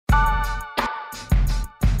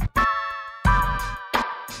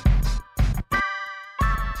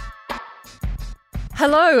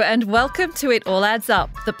Hello and welcome to It All Adds Up,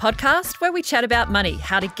 the podcast where we chat about money,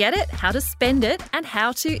 how to get it, how to spend it and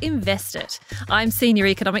how to invest it. I'm senior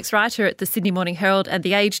economics writer at the Sydney Morning Herald and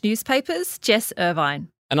The Age newspapers, Jess Irvine.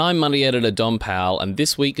 And I'm money editor Dom Powell, and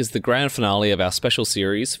this week is the grand finale of our special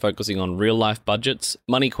series focusing on real-life budgets,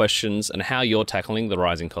 money questions and how you're tackling the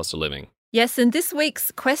rising cost of living. Yes, and this week's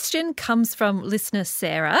question comes from listener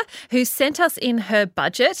Sarah, who sent us in her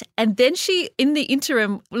budget, and then she, in the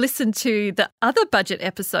interim, listened to the other budget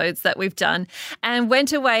episodes that we've done and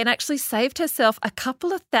went away and actually saved herself a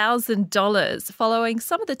couple of $1,000 following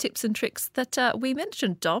some of the tips and tricks that we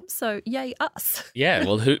mentioned, Dom. So yay us. Yeah,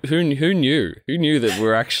 well, who knew? Who knew that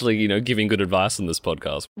we're actually, giving good advice on this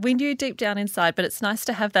podcast? We knew deep down inside, but it's nice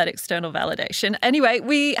to have that external validation. Anyway,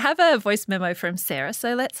 we have a voice memo from Sarah,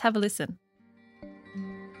 so let's have a listen.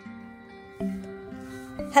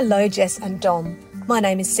 Hello, Jess and Dom. My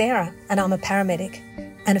name is Sarah and I'm a paramedic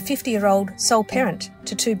and a 50-year-old sole parent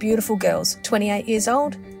to two beautiful girls, 28 years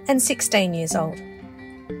old and 16 years old.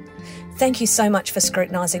 Thank you so much for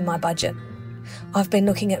scrutinising my budget. I've been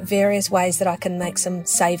looking at various ways that I can make some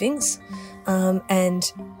savings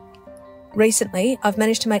and recently I've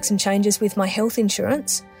managed to make some changes with my health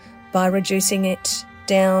insurance by reducing it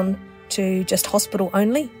down to just hospital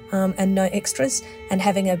only and no extras and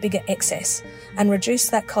having a bigger excess and reduce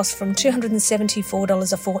that cost from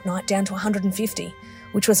 $274 a fortnight down to $150,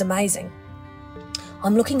 which was amazing.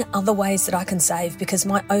 I'm looking at other ways that I can save because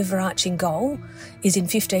my overarching goal is in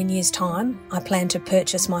 15 years' time, I plan to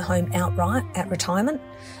purchase my home outright at retirement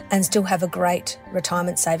and still have a great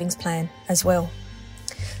retirement savings plan as well.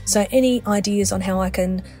 So any ideas on how I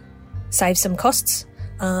can save some costs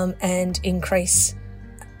and increase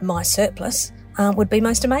my surplus would be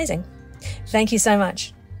most amazing. Thank you so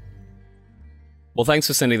much. Well, thanks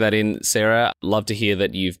for sending that in, Sarah. Love to hear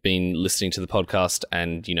that you've been listening to the podcast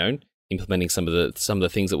and, implementing some of the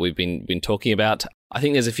things that we've been talking about. I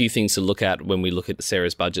think there's a few things to look at when we look at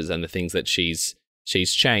Sarah's budgets and the things that she's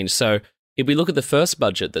changed. So if we look at the first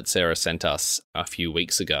budget that Sarah sent us a few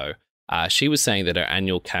weeks ago, she was saying that her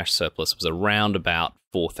annual cash surplus was around about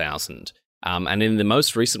 $4,000. And in the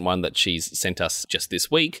most recent one that she's sent us just this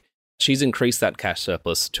week, she's increased that cash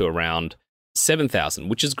surplus to around $7,000,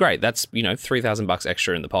 which is great. That's, $3,000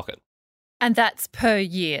 extra in the pocket. And that's per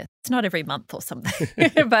year. It's not every month or something.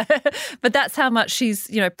 but that's how much she's,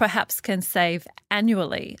 perhaps can save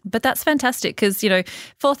annually. But that's fantastic because,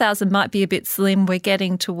 $4,000 might be a bit slim. We're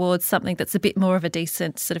getting towards something that's a bit more of a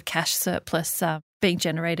decent sort of cash surplus being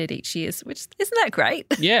generated each year, which isn't that great?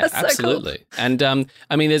 Yeah, so absolutely. Cool.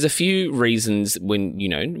 And there's a few reasons when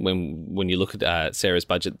you look at Sarah's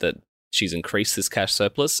budget that she's increased this cash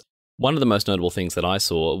surplus. One of the most notable things that I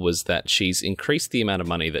saw was that she's increased the amount of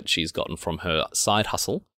money that she's gotten from her side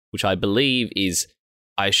hustle, which I believe is,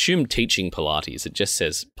 I assume, teaching Pilates. It just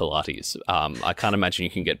says Pilates. I can't imagine you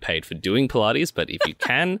can get paid for doing Pilates, but if you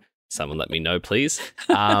can, someone let me know, please.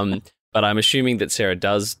 But I'm assuming that Sarah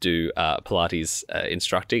does do Pilates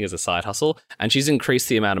instructing as a side hustle, and she's increased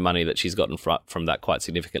the amount of money that she's gotten from that quite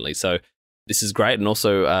significantly. So this is great and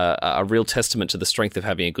also a real testament to the strength of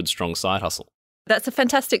having a good, strong side hustle. That's a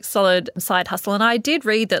fantastic, solid side hustle. And I did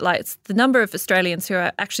read that it's the number of Australians who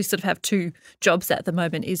are actually sort of have two jobs at the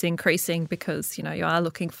moment is increasing because, you are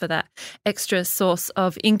looking for that extra source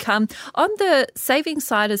of income. On the savings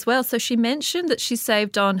side as well, so she mentioned that she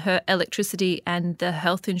saved on her electricity and the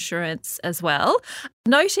health insurance as well,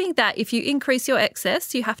 noting that if you increase your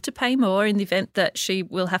excess, you have to pay more in the event that she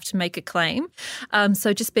will have to make a claim.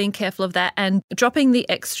 So just being careful of that and dropping the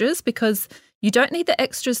extras because you don't need the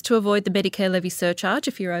extras to avoid the Medicare levy surcharge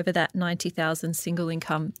if you're over that 90,000 single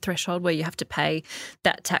income threshold where you have to pay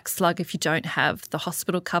that tax slug if you don't have the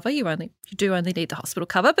hospital cover. You do only need the hospital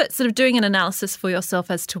cover, but sort of doing an analysis for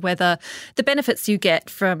yourself as to whether the benefits you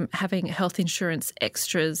get from having health insurance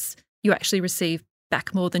extras you actually receive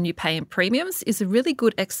back more than you pay in premiums is a really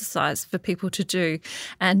good exercise for people to do.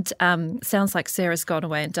 And sounds like Sarah's gone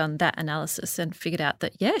away and done that analysis and figured out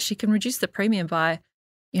that, she can reduce the premium by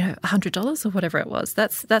 $100 or whatever it was.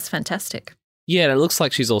 That's fantastic. Yeah, and it looks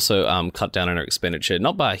like she's also cut down on her expenditure,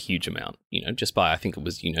 not by a huge amount, just by, I think it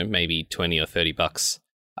was, maybe $20 or $30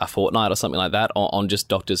 a fortnight or something like that on just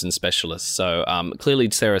doctors and specialists. So clearly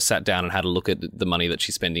Sarah sat down and had a look at the money that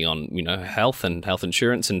she's spending on, health and health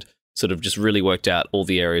insurance and sort of just really worked out all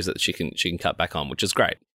the areas that she can cut back on, which is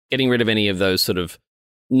great. Getting rid of any of those sort of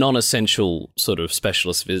non-essential sort of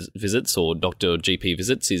specialist visits or doctor or GP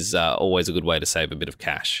visits is always a good way to save a bit of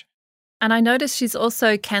cash. And I noticed she's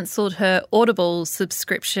also cancelled her Audible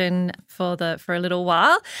subscription for a little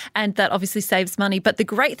while, and that obviously saves money. But the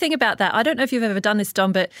great thing about that, I don't know if you've ever done this,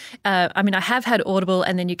 Dom, but I have had Audible,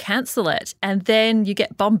 and then you cancel it, and then you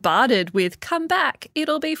get bombarded with, come back,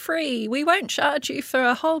 it'll be free. We won't charge you for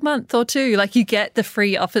a whole month or two. Like, you get the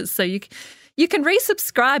free offers, so you can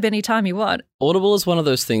resubscribe anytime you want. Audible is one of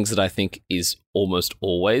those things that I think is almost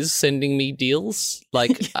always sending me deals.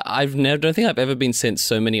 Like, don't think I've ever been sent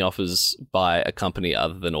so many offers by a company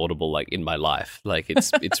other than Audible, like, in my life. Like,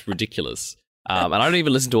 it's ridiculous. And I don't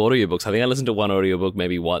even listen to audiobooks. I think I listened to one audiobook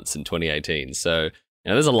maybe once in 2018. So,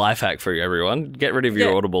 there's a life hack for everyone. Get rid of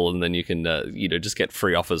your Audible, and then you can, just get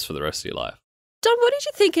free offers for the rest of your life. Dom, what did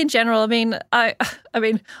you think in general?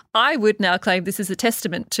 I would now claim this is a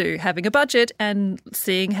testament to having a budget and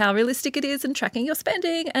seeing how realistic it is and tracking your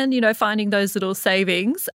spending and, finding those little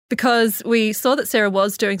savings, because we saw that Sarah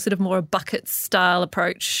was doing sort of more a bucket style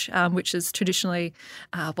approach, which is traditionally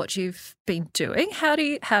what you've been doing. How do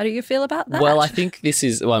you feel about that? Well, I think this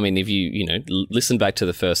is, if you listen back to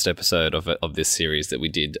the first episode of this series that we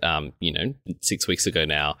did, 6 weeks ago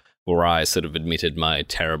now, where I sort of admitted my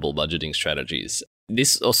terrible budgeting strategies.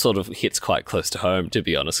 This sort of hits quite close to home, to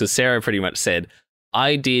be honest, because Sarah pretty much said,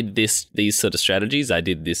 I did these sort of strategies. I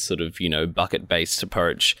did this sort of, bucket-based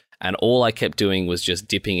approach, and all I kept doing was just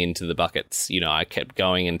dipping into the buckets. I kept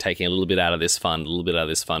going and taking a little bit out of this fund, a little bit out of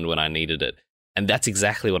this fund when I needed it. And that's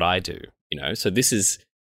exactly what I do, So this is,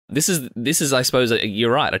 I suppose,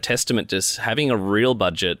 you're right, a testament to having a real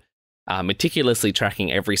budget, meticulously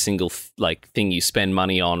tracking every single thing you spend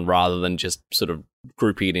money on, rather than just sort of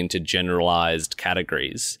grouping it into generalized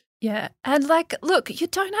categories. Yeah. And look, you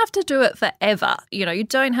don't have to do it forever. You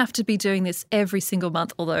don't have to be doing this every single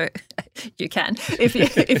month, although you can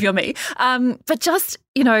if you're me. But just,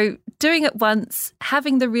 doing it once,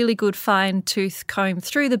 having the really good fine tooth comb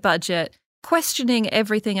through the budget, questioning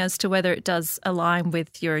everything as to whether it does align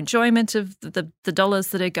with your enjoyment of the dollars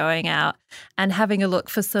that are going out, and having a look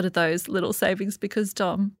for sort of those little savings, because,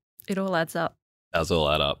 Dom, it all adds up. It does all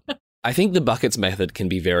add up. I think the buckets method can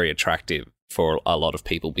be very attractive for a lot of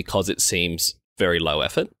people because it seems very low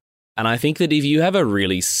effort. And I think that if you have a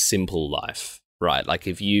really simple life, right, like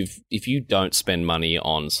if you don't spend money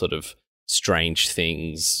on sort of strange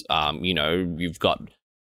things, you've got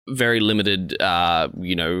very limited,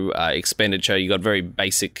 expenditure, you got very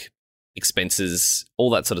basic expenses, all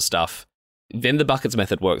that sort of stuff, then the buckets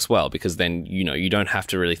method works well, because then, you don't have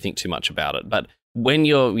to really think too much about it. But when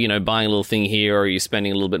you're, buying a little thing here, or you're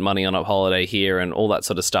spending a little bit of money on a holiday here and all that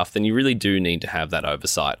sort of stuff, then you really do need to have that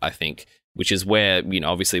oversight, I think, which is where,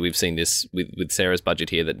 obviously we've seen this with Sarah's budget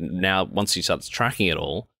here, that now once she starts tracking it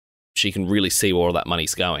all, she can really see where all that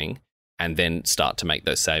money's going and then start to make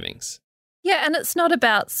those savings. Yeah, and it's not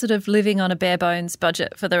about sort of living on a bare bones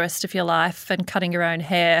budget for the rest of your life and cutting your own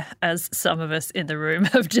hair, as some of us in the room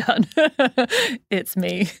have done. It's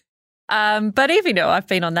me. But even I've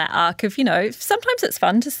been on that arc of, sometimes it's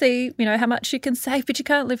fun to see, how much you can save, but you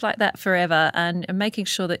can't live like that forever. And making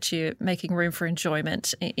sure that you're making room for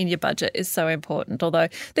enjoyment in your budget is so important, although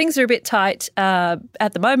things are a bit tight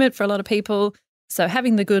at the moment for a lot of people. So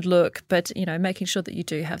having the good look, but, making sure that you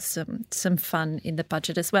do have some fun in the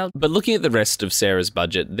budget as well. But looking at the rest of Sarah's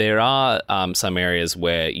budget, there are some areas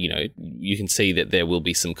where, you can see that there will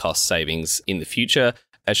be some cost savings in the future.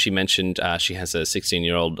 As she mentioned, she has a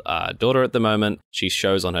 16-year-old daughter at the moment. She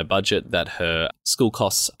shows on her budget that her school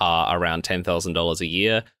costs are around $10,000 a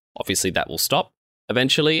year. Obviously, that will stop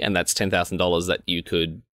eventually, and that's $10,000 that you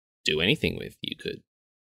could do anything with. You could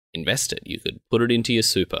invest it. You could put it into your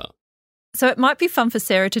super. So it might be fun for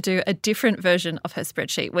Sarah to do a different version of her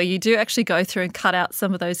spreadsheet where you do actually go through and cut out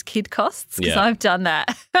some of those kid costs, because I've done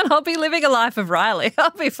that and I'll be living a life of Riley.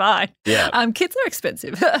 I'll be fine. Yeah. Kids are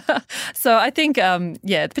expensive. So I think,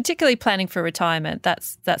 particularly planning for retirement,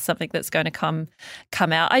 that's something that's going to come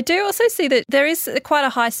out. I do also see that there is quite a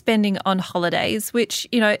high spending on holidays, which,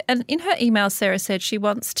 and in her email, Sarah said she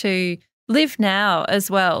wants to live now as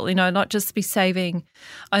well, not just be saving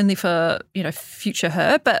only for, future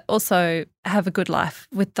her, but also have a good life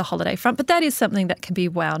with the holiday front. But that is something that can be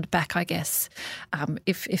wound back, I guess,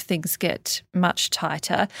 if things get much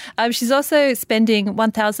tighter. She's also spending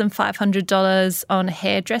 $1,500 on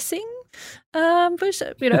hairdressing. Which,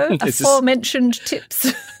 aforementioned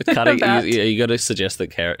tips. You got to suggest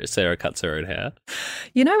that Sarah cuts her own hair.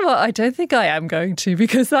 You know what? I don't think I am going to,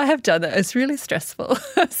 because I have done that. It's really stressful.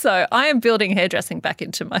 So I am building hairdressing back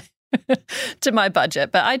into my to my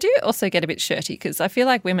budget. But I do also get a bit shirty because I feel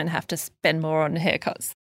like women have to spend more on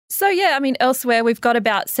haircuts. So, yeah, I mean, elsewhere we've got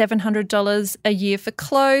about $700 a year for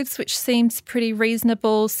clothes, which seems pretty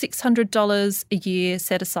reasonable. $600 a year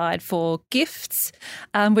set aside for gifts,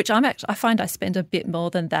 which I find I spend a bit more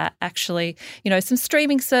than that, actually. You know, some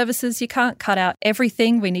streaming services, you can't cut out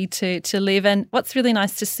everything. We need to live. And what's really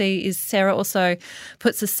nice to see is Sarah also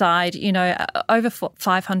puts aside, you know, over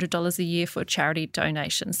 $500 a year for charity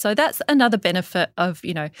donations. So that's another benefit of,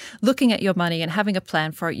 you know, looking at your money and having a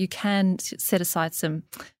plan for it. You can set aside some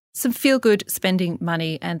feel-good spending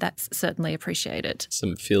money, and that's certainly appreciated.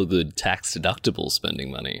 Some feel-good tax-deductible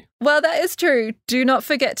spending money. Well, that is true. Do not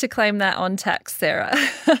forget to claim that on tax, Sarah,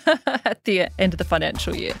 at the end of the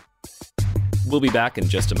financial year. We'll be back in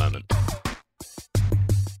just a moment.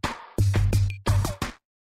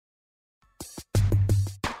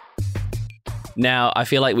 Now, I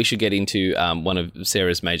feel like we should get into one of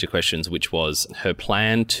Sarah's major questions, which was her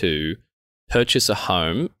plan to purchase a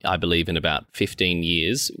home, I believe, in about 15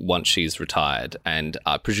 years once she's retired, and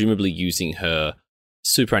presumably using her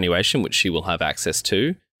superannuation, which she will have access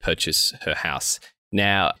to, purchase her house.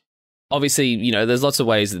 Now, obviously, you know, there's lots of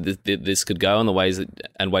ways that this could go and ways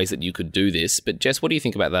that you could do this. But Jess, what do you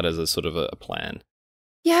think about that as a sort of a plan?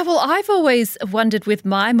 Yeah, well, I've always wondered with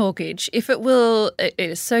my mortgage if it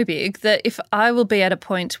is so big that if I will be at a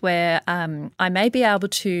point where I may be able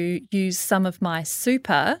to use some of my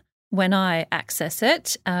super when I access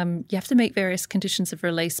it. You have to meet various conditions of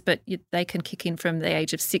release, but they can kick in from the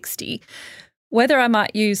age of 60. Whether I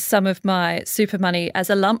might use some of my super money as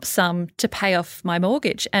a lump sum to pay off my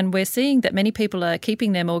mortgage. And we're seeing that many people are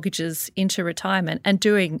keeping their mortgages into retirement and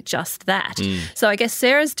doing just that. So I guess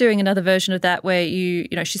Sarah's doing another version of that where you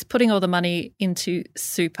know, she's putting all the money into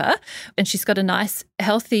super and she's got a nice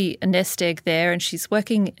healthy nest egg there, and she's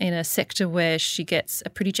working in a sector where she gets a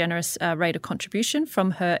pretty generous rate of contribution from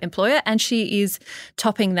her employer, and she is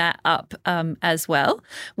topping that up as well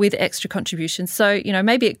with extra contributions. So, you know,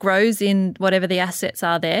 maybe it grows in whatever the assets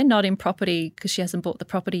are there, not in property because she hasn't bought the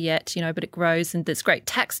property yet, you know, but it grows and there's great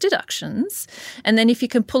tax deductions. And then if you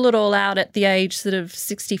can pull it all out at the age sort of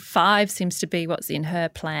 65 seems to be what's in her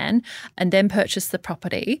plan, and then purchase the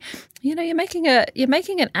property, you know, you're making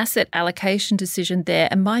an asset allocation decision there.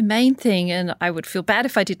 And my main thing, and I would feel bad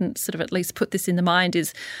if I didn't sort of at least put this in the mind,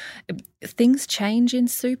 is things change in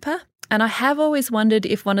super. And I have always wondered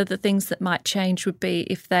if one of the things that might change would be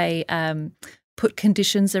if they put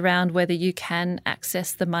conditions around whether you can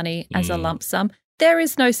access the money as a lump sum. There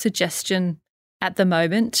is no suggestion at the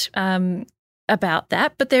moment about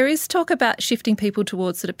that, but there is talk about shifting people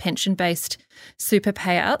towards sort of pension-based super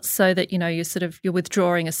payouts so that, you know, you're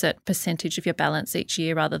withdrawing a certain percentage of your balance each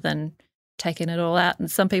year rather than taking it all out. And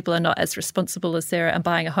some people are not as responsible as Sarah and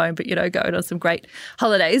buying a home, but, you know, going on some great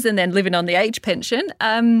holidays and then living on the age pension.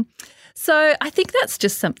 So I think that's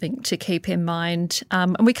just something to keep in mind.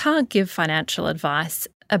 And we can't give financial advice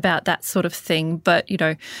about that sort of thing, but, you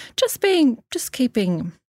know, just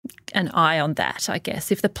keeping an eye on that, I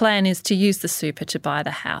guess, if the plan is to use the super to buy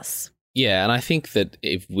the house. Yeah, and I think that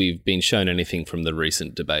if we've been shown anything from the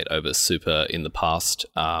recent debate over super in the past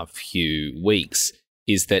few weeks,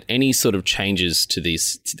 is that any sort of changes to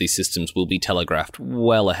these systems will be telegraphed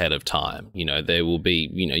well ahead of time. You know, there will be,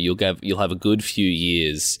 you know, you'll have a good few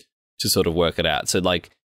years to sort of work it out. So, like,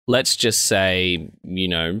 let's just say, you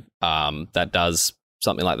know,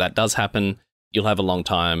 something like that does happen. You'll have a long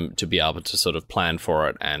time to be able to sort of plan for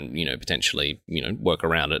it and, you know, potentially, you know, work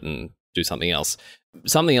around it and do something else.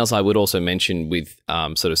 Something else I would also mention with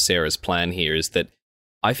sort of Sarah's plan here is that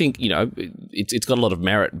I think, you know, it's got a lot of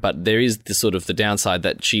merit, but there is the downside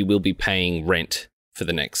that she will be paying rent for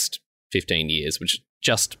the next 15 years, which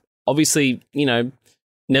just obviously, you know,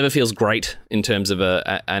 never feels great in terms of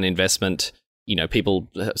an investment. You know, people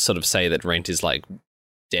sort of say that rent is like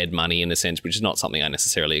dead money in a sense, which is not something I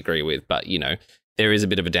necessarily agree with. But, you know, there is a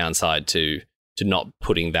bit of a downside to not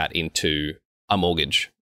putting that into a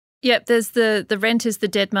mortgage. Yep, there's the rent is the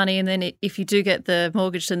dead money, and then if you do get the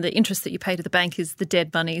mortgage, then the interest that you pay to the bank is the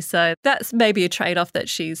dead money. So that's maybe a trade-off that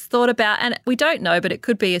she's thought about. And we don't know, but it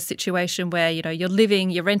could be a situation where, you know,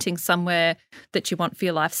 you're renting somewhere that you want for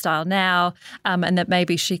your lifestyle now, and that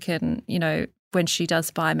maybe she can, you know, when she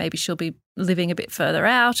does buy, maybe she'll be living a bit further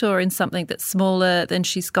out or in something that's smaller than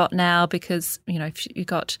she's got now because, you know, if you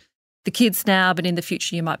got the kids now, but in the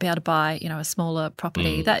future you might be able to buy, you know, a smaller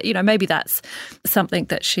property. That, you know, maybe that's something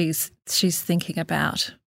that she's thinking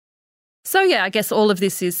about. So yeah, I guess all of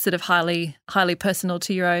this is sort of highly personal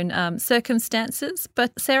to your own circumstances.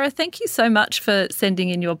 But Sarah, thank you so much for sending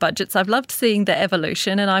in your budgets. I've loved seeing the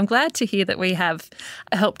evolution, and I'm glad to hear that we have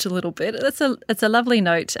helped a little bit. It's a lovely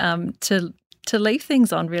note to leave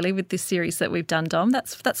things on, really, with this series that we've done, Dom.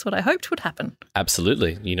 That's what I hoped would happen.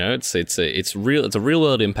 Absolutely. It's a real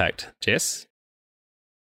world impact, Jess.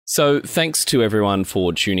 So thanks to everyone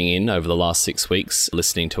for tuning in over the last 6 weeks,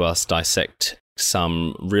 listening to us dissect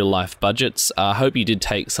some real life budgets. I hope you did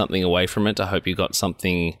take something away from it. I hope you got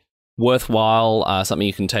something worthwhile, something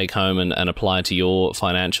you can take home and apply to your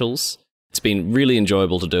financials. It's been really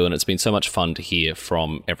enjoyable to do, and it's been so much fun to hear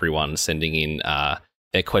from everyone sending in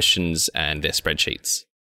their questions and their spreadsheets.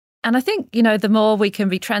 And I think, the more we can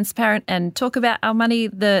be transparent and talk about our money,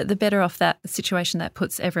 the better off that situation that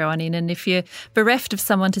puts everyone in. And if you're bereft of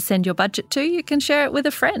someone to send your budget to, you can share it with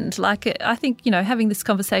a friend. I think, having this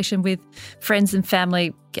conversation with friends and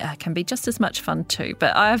family can be just as much fun too.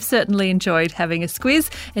 But I've certainly enjoyed having a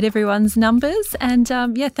squiz at everyone's numbers. And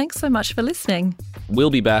thanks so much for listening.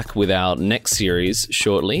 We'll be back with our next series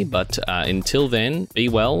shortly. But until then, be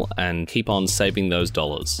well and keep on saving those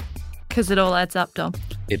dollars. Because it all adds up, Dom.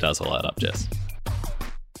 It does all add up, Jess.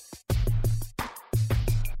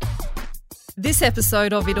 This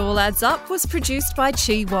episode of It All Adds Up was produced by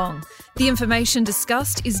Chi Wong. The information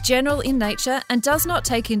discussed is general in nature and does not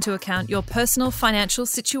take into account your personal financial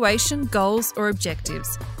situation, goals, or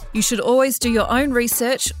objectives. You should always do your own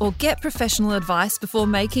research or get professional advice before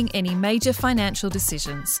making any major financial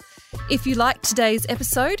decisions. If you liked today's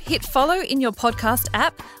episode, hit follow in your podcast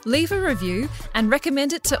app, leave a review, and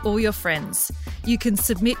recommend it to all your friends. You can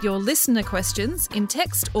submit your listener questions in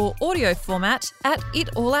text or audio format at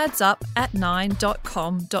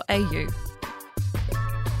italladdsup@9.com.au.